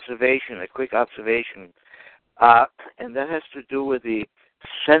make an observation, a quick observation, and that has to do with the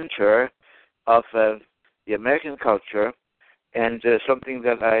center of the American culture and something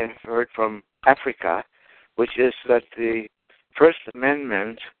that I heard from Africa, which is that the First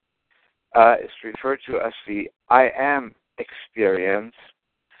Amendment is referred to as the I am experience,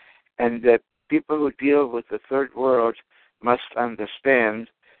 and that people who deal with the third world must understand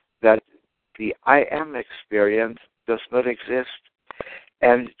that the I am experience does not exist.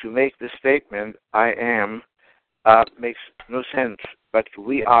 And to make the statement, I am, makes no sense, but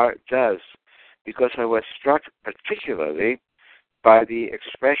we are does, because I was struck particularly by the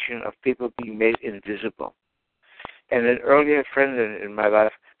expression of people being made invisible. And an earlier friend in my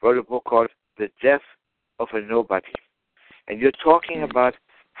life wrote a book called The Death of a Nobody. And you're talking about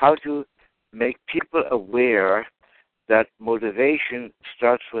how to make people aware that motivation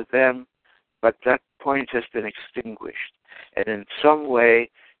starts with them, but that point has been extinguished. And in some way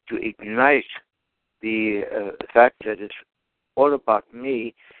to ignite the fact that it's all about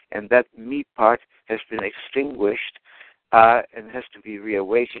me, and that me part has been extinguished and has to be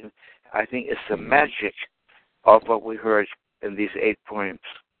reawakened, I think is the magic of what we heard in these 8 points.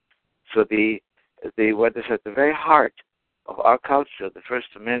 So the what is at the very heart of our culture, the First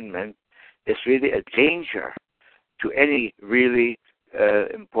Amendment, is really a danger to any really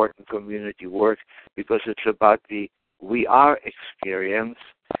important community work, because it's about the we are experience,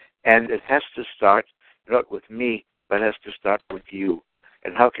 and it has to start not with me, but has to start with you.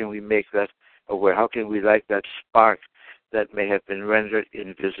 And how can we make that aware? How can we light that spark that may have been rendered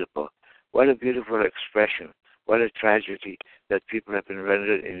invisible? What a beautiful expression. What a tragedy that people have been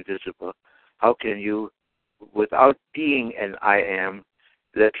rendered invisible. How can you, without being an I am,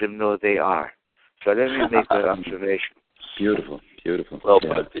 let them know they are? So let me make that observation. Beautiful. Well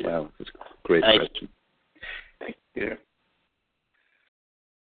put, Peter. Wow, that's a great question. Thank you.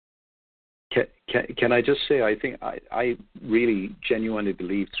 Can I just say, I think I really genuinely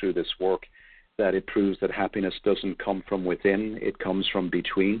believe through this work that it proves that happiness doesn't come from within, it comes from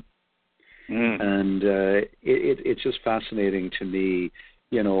between. And it's just fascinating to me.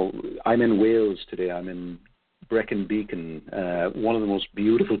 I'm in Wales today. I'm in Brecon Beacon, one of the most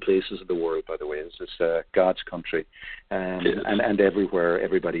beautiful places in the world, by the way. This is God's country, and everywhere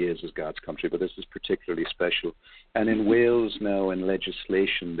everybody is God's country, but this is particularly special. And in Wales now, in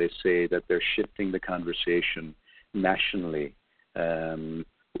legislation, they say that they're shifting the conversation nationally,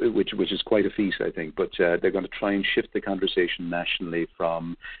 which is quite a feat, I think. But they're going to try and shift the conversation nationally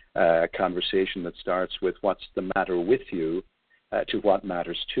from a conversation that starts with what's the matter with you to what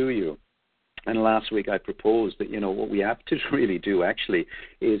matters to you. And last week I proposed that, what we have to really do actually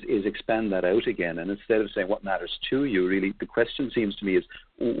is expand that out again. And instead of saying what matters to you, really the question seems to me is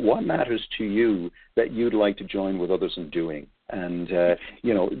what matters to you that you'd like to join with others in doing. And,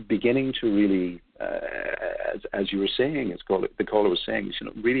 beginning to really, as you were saying, the caller was saying,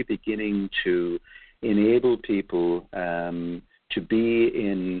 really beginning to enable people to be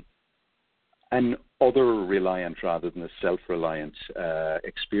in an other-reliant rather than a self-reliant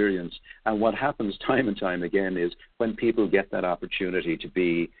experience. And what happens time and time again is when people get that opportunity to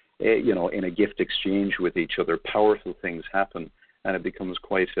be, in a gift exchange with each other, powerful things happen, and it becomes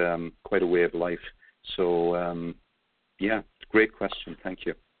quite a way of life. So, great question. Thank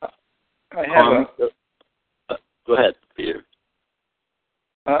you. I have Go ahead, Peter.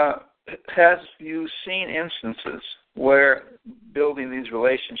 Have you seen instances where building these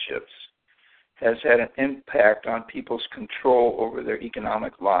relationships has had an impact on people's control over their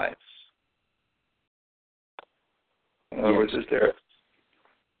economic lives? In other words,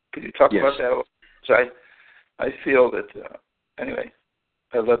 could you talk about that? So I feel that, anyway,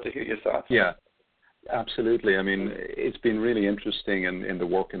 I'd love to hear your thoughts. Yeah, absolutely. I mean, it's been really interesting in the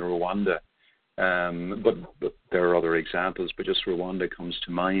work in Rwanda, but there are other examples, but just Rwanda comes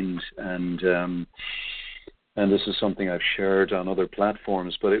to mind, and this is something I've shared on other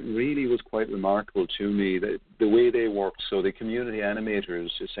platforms, but it really was quite remarkable to me that the way they worked. So the community animators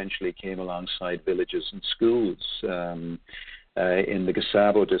essentially came alongside villages and schools in the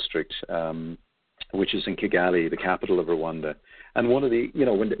Gasabo district, which is in Kigali, the capital of Rwanda. And one of the,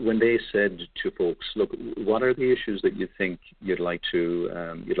 when they said to folks, look, what are the issues that you think you'd like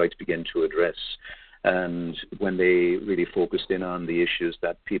to begin to address? And when they really focused in on the issues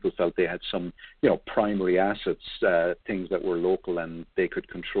that people felt they had some, primary assets, things that were local and they could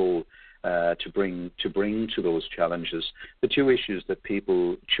control to bring to those challenges, the two issues that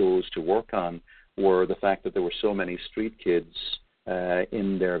people chose to work on were the fact that there were so many street kids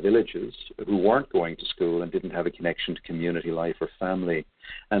in their villages who weren't going to school and didn't have a connection to community life or family.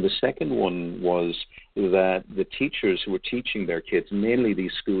 And the second one was that the teachers who were teaching their kids, mainly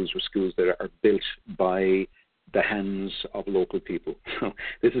these schools were schools that are built by the hands of local people.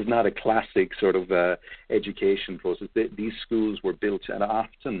 This is not a classic sort of education process. These schools were built, and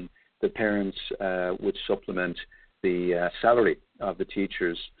often the parents would supplement the salary of the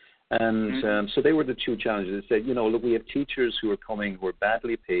teachers. And so they were the two challenges. They said, look, we have teachers who are coming who are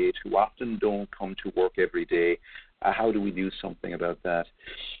badly paid, who often don't come to work every day. How do we do something about that?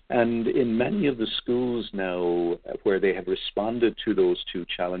 And in many of the schools now where they have responded to those two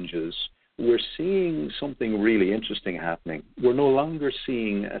challenges, we're seeing something really interesting happening. We're no longer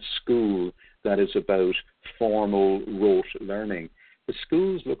seeing a school that is about formal rote learning. The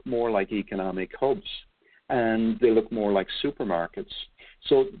schools look more like economic hubs, and they look more like supermarkets.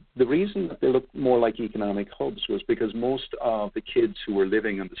 So the reason that they look more like economic hubs was because most of the kids who were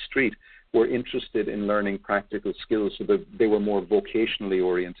living on the street were interested in learning practical skills, so that they were more vocationally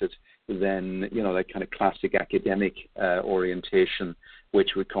oriented than, that kind of classic academic orientation,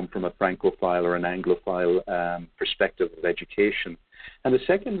 which would come from a Francophile or an Anglophile perspective of education. And the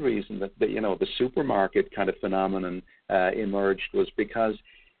second reason that the supermarket kind of phenomenon emerged was because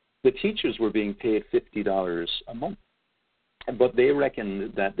the teachers were being paid $50 a month. But they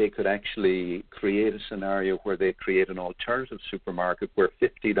reckoned that they could actually create a scenario where they create an alternative supermarket where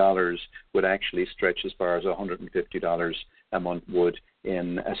 $50 would actually stretch as far as $150 a month would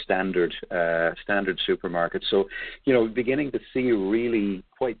in a standard supermarket. So, beginning to see really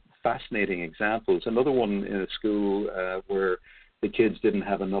quite fascinating examples. Another one in a school where the kids didn't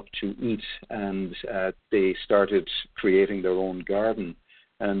have enough to eat, and they started creating their own garden.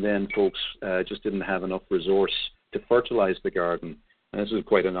 And then folks just didn't have enough resource to fertilize the garden. And this is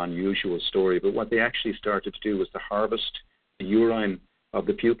quite an unusual story, but what they actually started to do was to harvest the urine of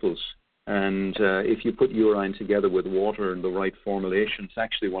the pupils. And if you put urine together with water in the right formulation, it's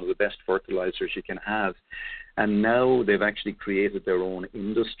actually one of the best fertilizers you can have. And now they've actually created their own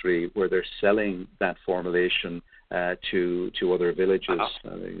industry where they're selling that formulation to other villages.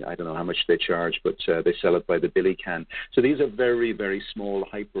 I don't know how much they charge, but they sell it by the billy can. So these are very, very small,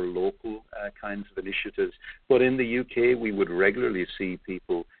 hyper-local kinds of initiatives. But in the UK, we would regularly see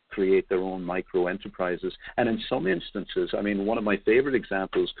people create their own micro enterprises. And in some instances, I mean, one of my favorite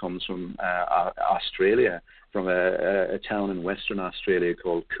examples comes from Australia, from a town in Western Australia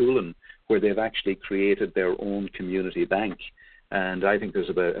called Coolin, where they've actually created their own community bank. And I think there's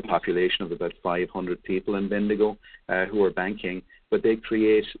about a population of about 500 people in Bendigo who are banking, but they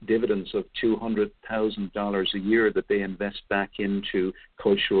create dividends of $200,000 a year that they invest back into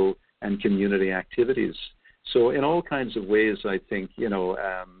cultural and community activities. So in all kinds of ways, I think,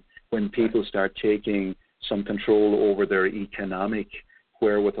 when people start taking some control over their economic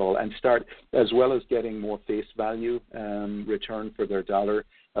wherewithal and start, as well as getting more face value return for their dollar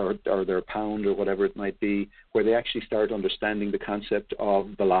or their pound or whatever it might be, where they actually start understanding the concept of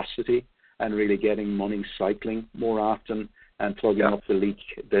velocity and really getting money cycling more often and plugging up the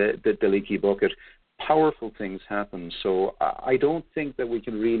leaky bucket, powerful things happen. So I don't think that we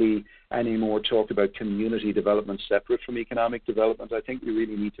can really anymore talk about community development separate from economic development. I think we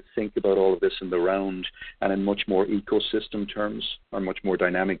really need to think about all of this in the round and in much more ecosystem terms, or much more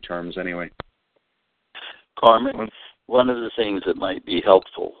dynamic terms anyway. Cormac, one of the things that might be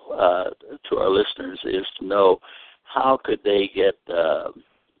helpful to our listeners is to know how could they get,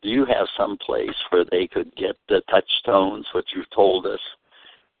 do you have some place where they could get the touchstones, what you've told us?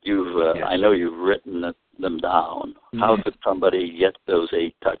 Yes. I know you've written them down. Mm-hmm. How could somebody get those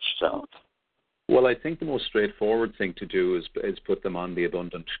 8 touchstones? Well, I think the most straightforward thing to do is put them on the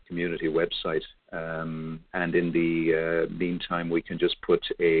Abundant Community website. And in the meantime, we can just put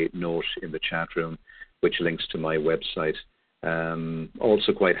a note in the chat room which links to my website.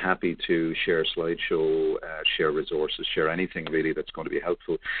 Also quite happy to share a slideshow, share resources, share anything really that's going to be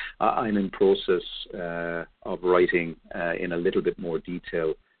helpful. I'm in process of writing in a little bit more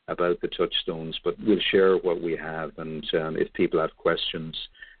detail about the touchstones, but we'll share what we have, and if people have questions,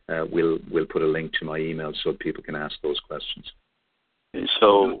 we'll put a link to my email so people can ask those questions.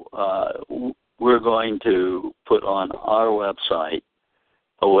 So we're going to put on our website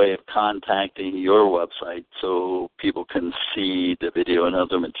a way of contacting your website so people can see the video and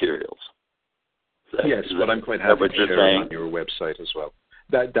other materials. Yes, but I'm quite happy to share it on your website as well.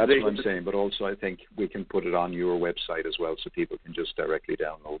 That's what I'm saying, but also I think we can put it on your website as well so people can just directly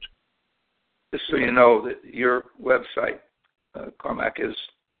download. Just so you know that your website, Cormac,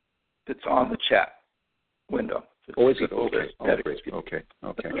 it's on the chat window. Is it? Okay.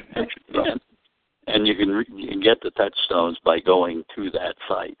 And you can get the touchstones by going to that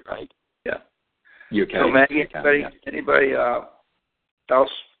site, right? Yeah. You can. So, Maggie, anybody else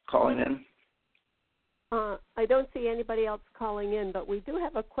calling in? I don't see anybody else calling in, but we do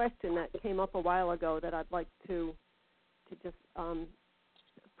have a question that came up a while ago that I'd like to just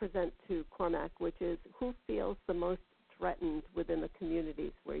present to Cormac, which is, who feels the most threatened within the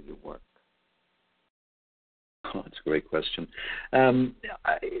communities where you work? Oh, that's a great question.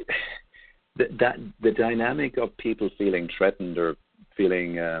 The dynamic of people feeling threatened or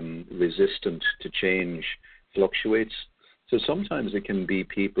feeling resistant to change fluctuates. So sometimes it can be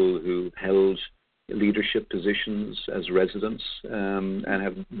people who've held leadership positions as residents and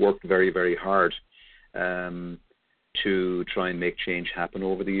have worked very, very hard to try and make change happen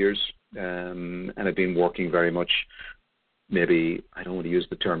over the years and have been working very much, maybe, I don't want to use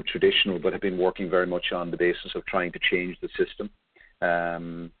the term traditional, but have been working very much on the basis of trying to change the system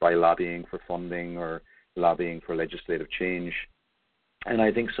by lobbying for funding or lobbying for legislative change. And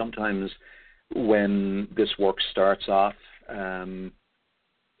I think sometimes when this work starts off,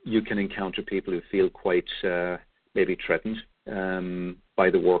 you can encounter people who feel quite maybe threatened by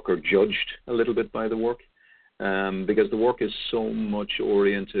the work or judged a little bit by the work because the work is so much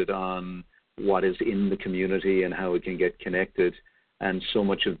oriented on what is in the community and how it can get connected, and so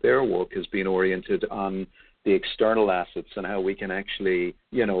much of their work has been oriented on the external assets and how we can actually,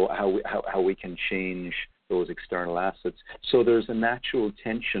 how we can change those external assets. So there's a natural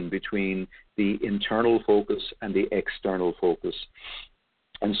tension between the internal focus and the external focus.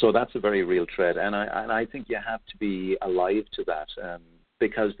 And so that's a very real threat. And I think you have to be alive to that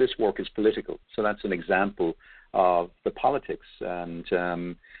because this work is political. So that's an example of the politics. And,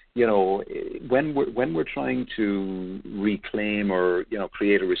 when we're trying to reclaim or,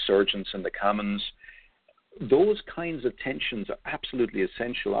 create a resurgence in the commons, those kinds of tensions are absolutely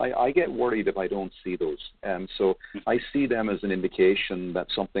essential. I get worried if I don't see those. So I see them as an indication that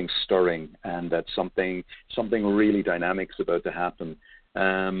something's stirring and that something really dynamic is about to happen.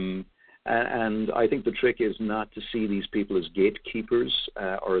 And I think the trick is not to see these people as gatekeepers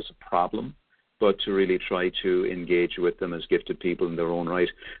or as a problem, but to really try to engage with them as gifted people in their own right.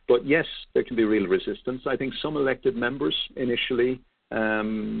 But yes, there can be real resistance. I think some elected members initially,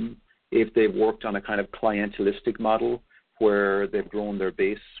 if they've worked on a kind of clientelistic model where they've grown their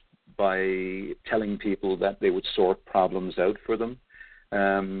base by telling people that they would sort problems out for them.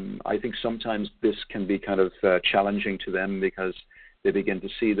 I think sometimes this can be kind of challenging to them because they begin to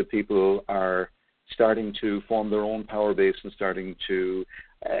see that people are starting to form their own power base and starting to,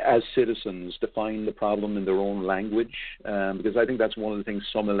 as citizens, define the problem in their own language. Because I think that's one of the things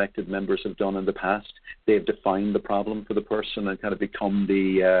some elected members have done in the past. They've defined the problem for the person and kind of become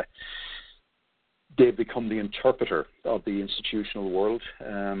the interpreter of the institutional world.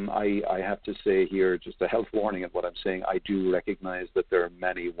 I have to say here, just a health warning at what I'm saying, I do recognize that there are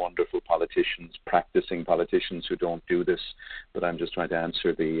many wonderful politicians, practicing politicians, who don't do this, but I'm just trying to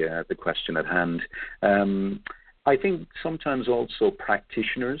answer the question at hand. I think sometimes also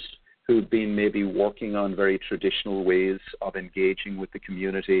practitioners who've been maybe working on very traditional ways of engaging with the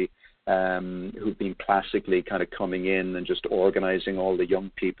community, who've been classically kind of coming in and just organizing all the young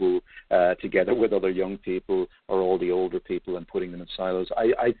people together with other young people or all the older people and putting them in silos.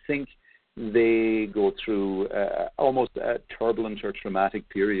 I think they go through almost a turbulent or traumatic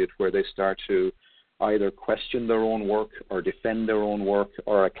period where they start to either question their own work or defend their own work,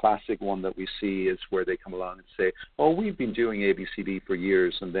 or a classic one that we see is where they come along and say, oh, we've been doing ABCD for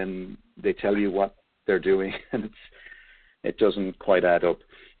years, and then they tell you what they're doing, and it doesn't quite add up.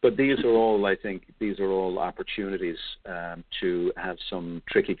 But these are all, I think, opportunities to have some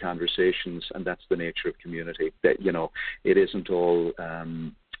tricky conversations, and that's the nature of community. That, you know, it isn't all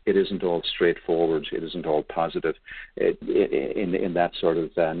straightforward. It isn't all positive in that sort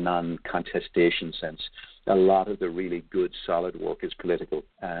of non-contestation sense. A lot of the really good, solid work is political,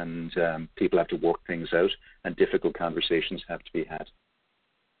 and people have to work things out, and difficult conversations have to be had.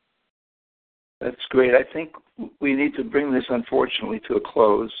 That's great. I think we need to bring this, unfortunately, to a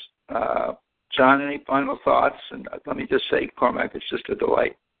close. John, any final thoughts? And let me just say, Cormac, it's just a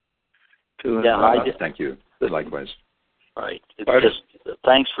delight to. Thank you. Likewise. Right.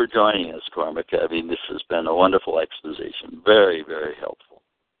 Thanks for joining us, Cormac. I mean, this has been a wonderful exposition. Very, very helpful.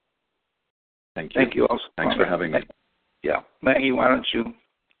 Thank you. Thank you also. Thanks for having me. Yeah. Maggie, why don't you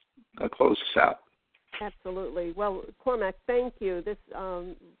close us out? Absolutely. Well, Cormac, thank you. This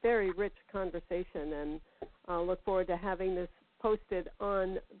very rich conversation, and I'll look forward to having this posted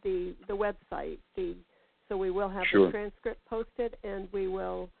on the website. So we will have the transcript posted, and we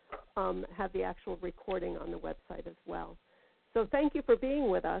will have the actual recording on the website as well. So thank you for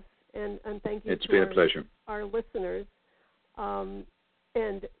being with us, and thank you to our listeners. And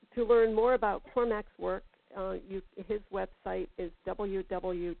to learn more about Cormac's work, his website is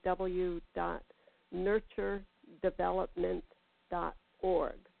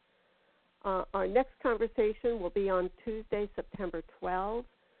www.nurturedevelopment.org. Our next conversation will be on Tuesday, September 12th.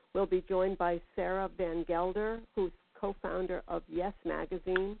 We'll be joined by Sarah Van Gelder, who's co-founder of Yes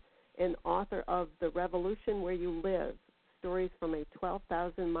Magazine and author of The Revolution Where You Live, Stories from a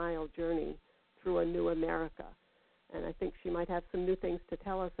 12,000-Mile Journey Through a New America. And I think she might have some new things to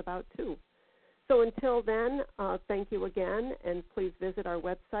tell us about, too. So until then, thank you again, and please visit our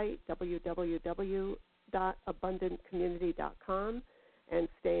website, www.abundantcommunity.com, and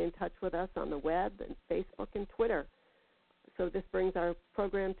stay in touch with us on the web and Facebook and Twitter. So this brings our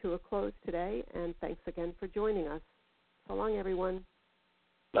program to a close today, and thanks again for joining us. So long, everyone.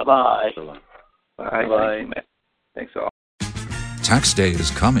 Bye-bye. Bye. Thanks all. Tax day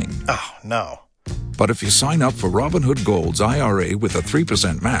is coming. Oh, no. But if you sign up for Robinhood Gold's IRA with a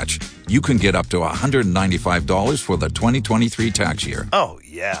 3% match, you can get up to $195 for the 2023 tax year. Oh,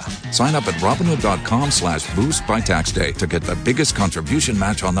 yeah. Sign up at Robinhood.com/boost by tax day to get the biggest contribution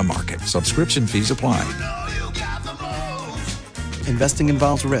match on the market. Subscription fees apply. Investing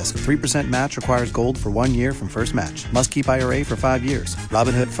involves risk. 3% match requires gold for 1 year from first match. Must keep IRA for 5 years.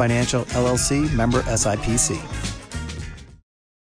 Robinhood Financial, LLC, member SIPC.